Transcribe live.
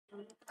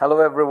Hello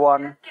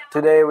everyone.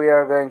 Today we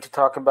are going to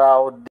talk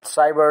about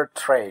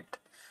CyberTrade.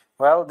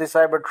 Well, the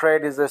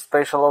CyberTrade is a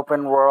special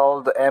open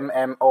world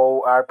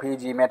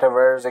MMORPG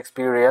Metaverse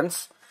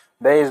experience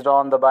based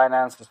on the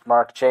Binance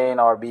Smart Chain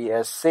or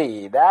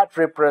BSC that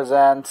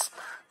represents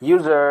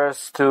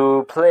users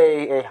to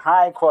play a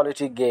high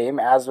quality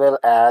game as well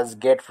as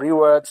get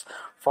rewards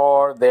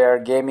for their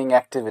gaming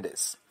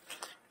activities.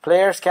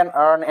 Players can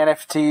earn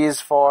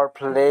NFTs for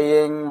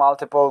playing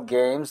multiple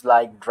games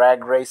like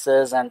drag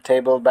races and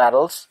team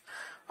battles,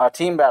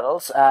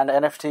 and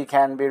NFT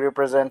can be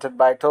represented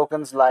by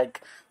tokens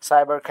like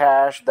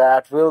CyberCash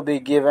that will be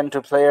given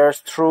to players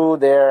through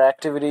their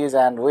activities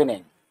and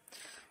winning.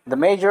 The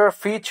major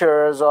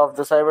features of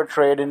the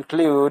CyberTrade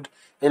include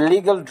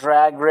illegal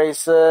drag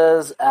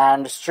races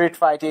and street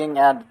fighting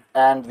and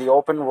the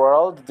open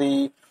world.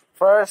 The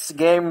first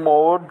game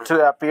mode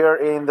to appear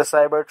in the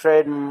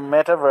CyberTrade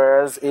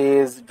Metaverse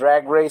is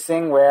drag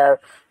racing, where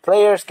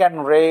players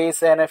can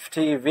race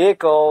NFT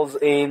vehicles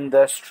in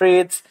the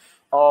streets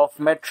of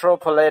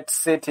Metropolit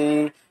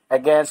city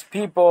against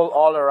people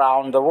all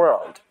around the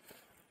world.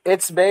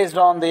 It's based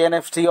on the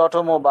NFT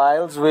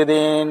automobiles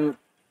within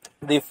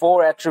the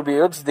four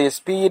attributes: the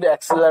speed,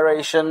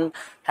 acceleration,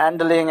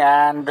 handling,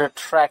 and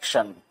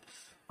traction.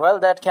 Well,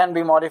 that can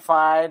be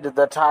modified.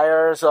 The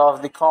tires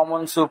of the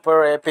common,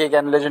 super, epic,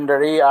 and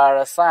legendary are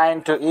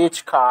assigned to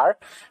each car,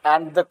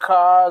 and the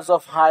cars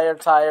of higher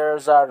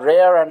tires are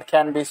rare and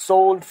can be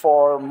sold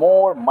for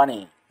more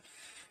money.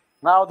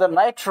 Now, the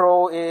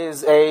Nitro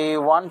is a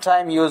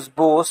one-time use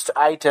boost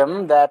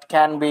item that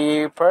can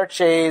be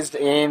purchased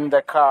in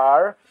the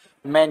car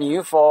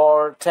menu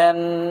for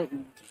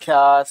 10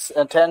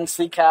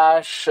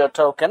 CCASH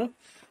token,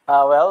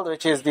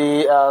 which is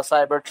the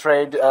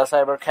CyberTrade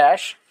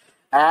CyberCash.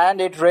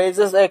 And it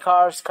raises a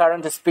car's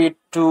current speed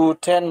to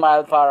 10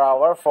 miles per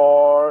hour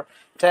for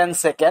 10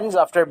 seconds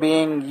after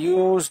being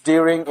used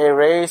during a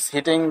race.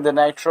 Hitting the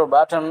nitro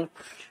button,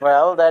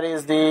 well, that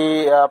is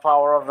the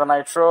power of the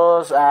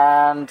nitros,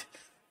 and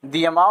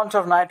the amount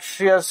of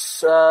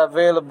nitrous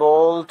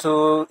available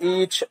to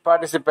each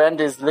participant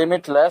is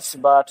limitless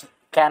but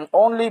can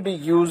only be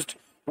used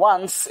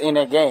once in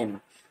a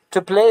game.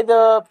 To play,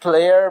 the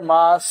player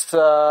must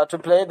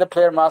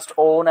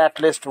own at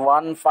least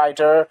one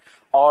fighter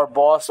or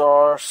boss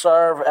or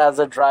serve as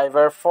a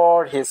driver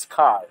for his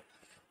car.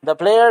 The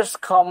players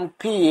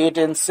compete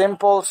in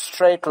simple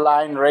straight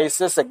line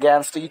races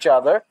against each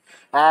other,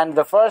 and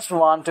the first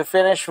one to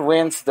finish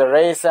wins the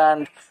race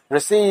and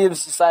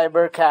receives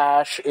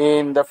CyberCash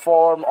in the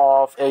form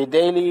of a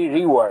daily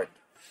reward.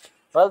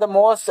 Well, the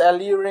most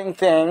alluring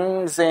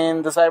things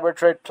in the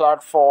CyberTrade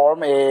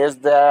platform is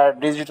their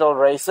digital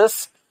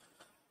races.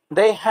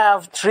 They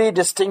have three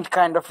distinct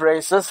kind of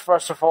races.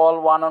 First of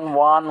all,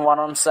 one-on-one,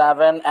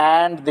 one-on-seven,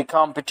 and the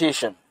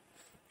competition.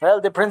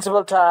 Well, the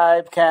principal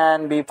type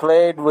can be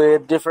played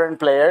with different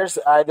players,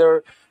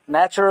 either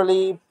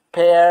naturally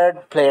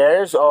paired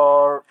players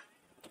or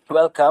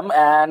welcome,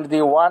 and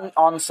the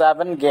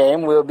 1-on-7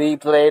 game will be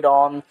played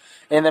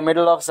in the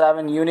middle of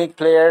 7 unique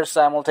players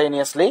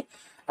simultaneously.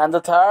 And the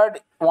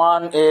third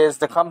one is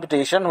the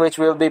competition, which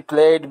will be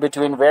played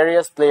between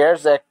various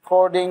players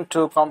according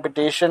to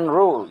competition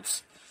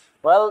rules.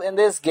 Well, in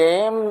this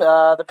game,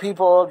 the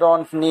people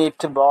don't need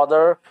to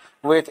bother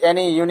with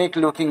any unique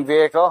looking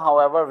vehicle.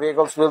 However,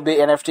 vehicles will be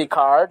NFT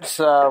cards,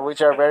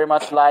 which are very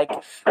much like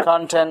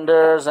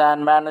contenders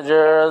and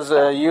managers.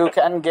 You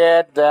can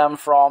get them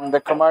from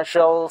the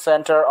commercial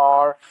center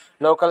or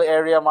local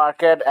area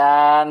market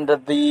and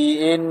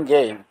the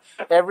in-game.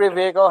 Every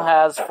vehicle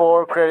has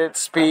 4 credit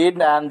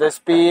speed, and the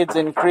speeds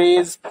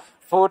increase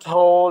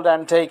foothold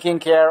and taking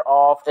care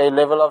of a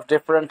level of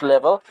different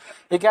level.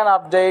 You can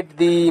update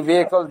the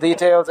vehicle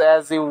details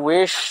as you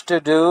wish to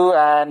do,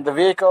 and the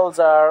vehicles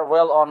are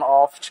well on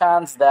off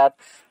chance that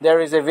there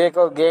is a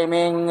vehicle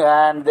gaming,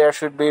 and there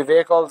should be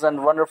vehicles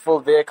and wonderful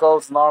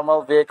vehicles.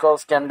 Normal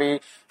vehicles can be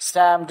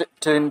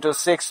stamped into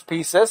 6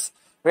 pieces.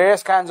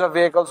 Various kinds of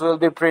vehicles will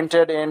be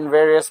printed in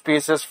various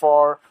pieces.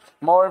 For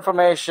more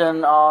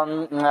information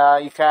on,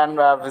 you can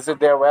visit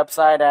their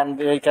website, and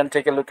you can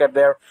take a look at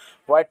their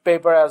white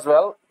paper as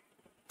well.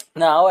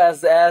 Now,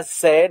 as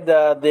said,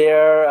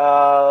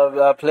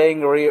 they're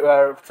playing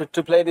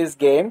to play this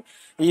game.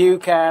 You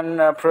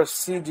can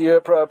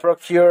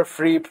procure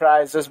free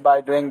prizes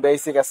by doing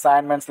basic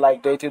assignments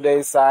like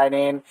day-to-day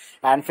sign-in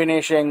and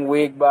finishing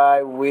week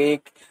by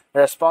week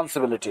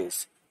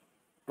responsibilities.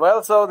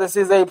 Well, so this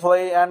is a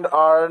play and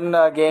earn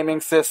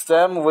gaming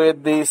system.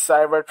 With the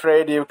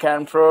CyberTrade, you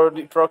can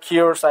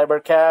procure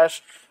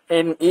CyberCash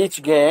in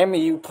each game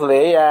you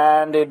play,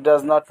 and it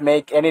does not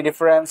make any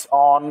difference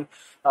on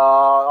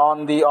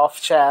the off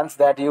chance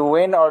that you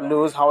win or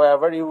lose.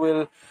 However, you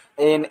will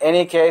in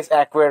any case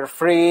acquire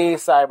free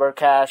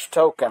CyberCash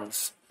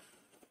tokens.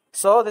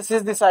 So this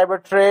is the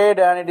CyberTrade,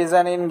 and it is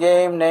an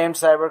in-game named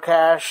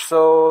CyberCash,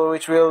 so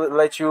which will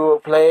let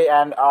you play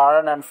and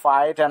earn and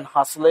fight and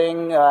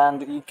hustling,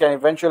 and you can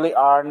eventually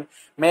earn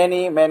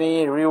many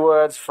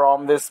rewards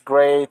from this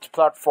great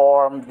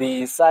platform,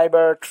 the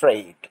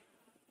CyberTrade.